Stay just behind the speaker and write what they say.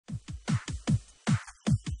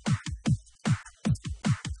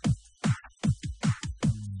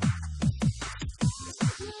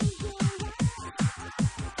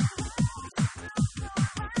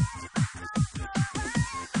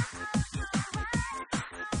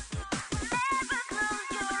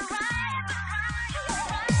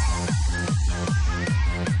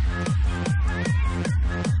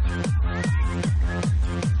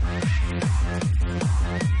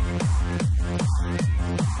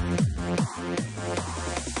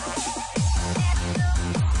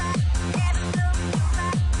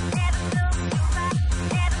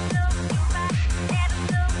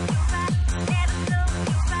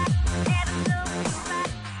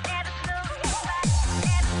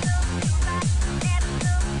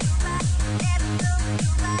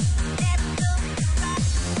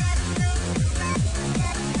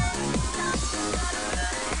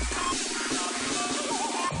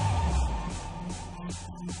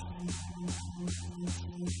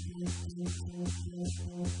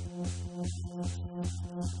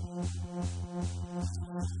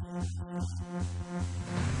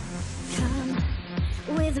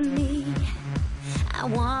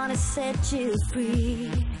set you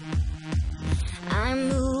free. I'm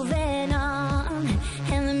moving on,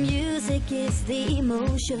 and the music is the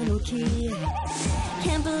emotional key.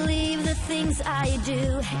 Can't believe the things I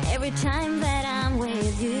do every time that I'm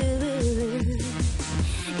with you.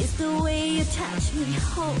 It's the way you touch me,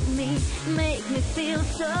 hold me, make me feel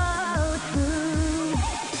so true.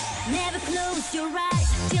 Never close your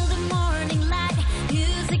eyes till the morning light.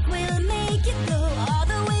 Music will make you go all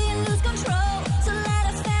the way and lose control. So let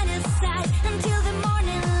us fantasize until the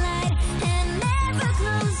morning light. And never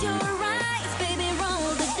close your eyes, baby,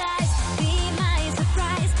 roll the dice. Be my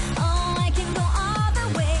surprise. Oh, I can go all the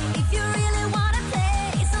way if you really wanna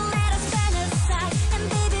play. So let us fantasize and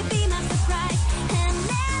baby, be my surprise. And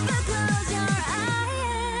never close your eyes.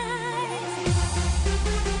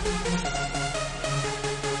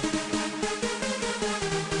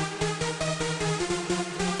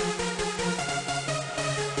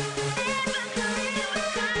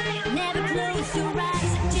 Never close your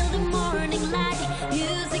eyes till the morning light.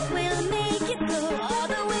 Music will make you go all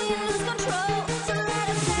the way and lose control. So let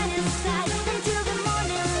us fantasize until the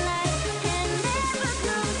morning light. And never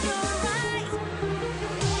close your eyes.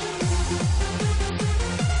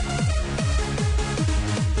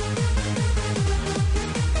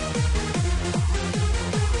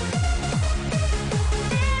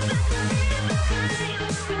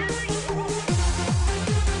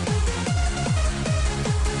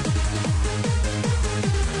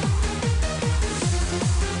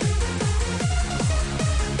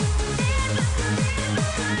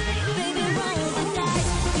 Baby, roll the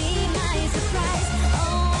dice, be my surprise.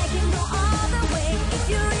 Oh, I can go all the way if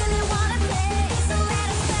you really wanna play. So let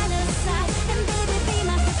us fantasize and baby, be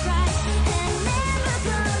my surprise. And never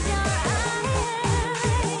close your eyes.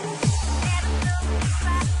 Never close your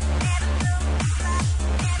eyes. Never close your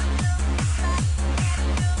eyes.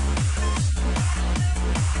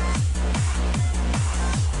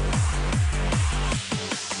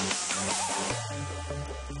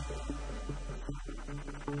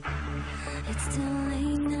 It's too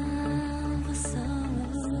late now for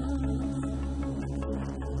sorrow.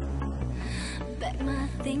 Pack my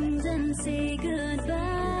things and say goodbye.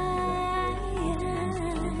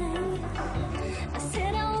 I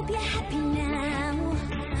said I hope you're happy now,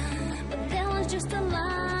 but that was just a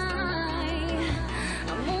lie.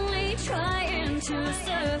 I'm only trying to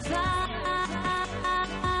survive.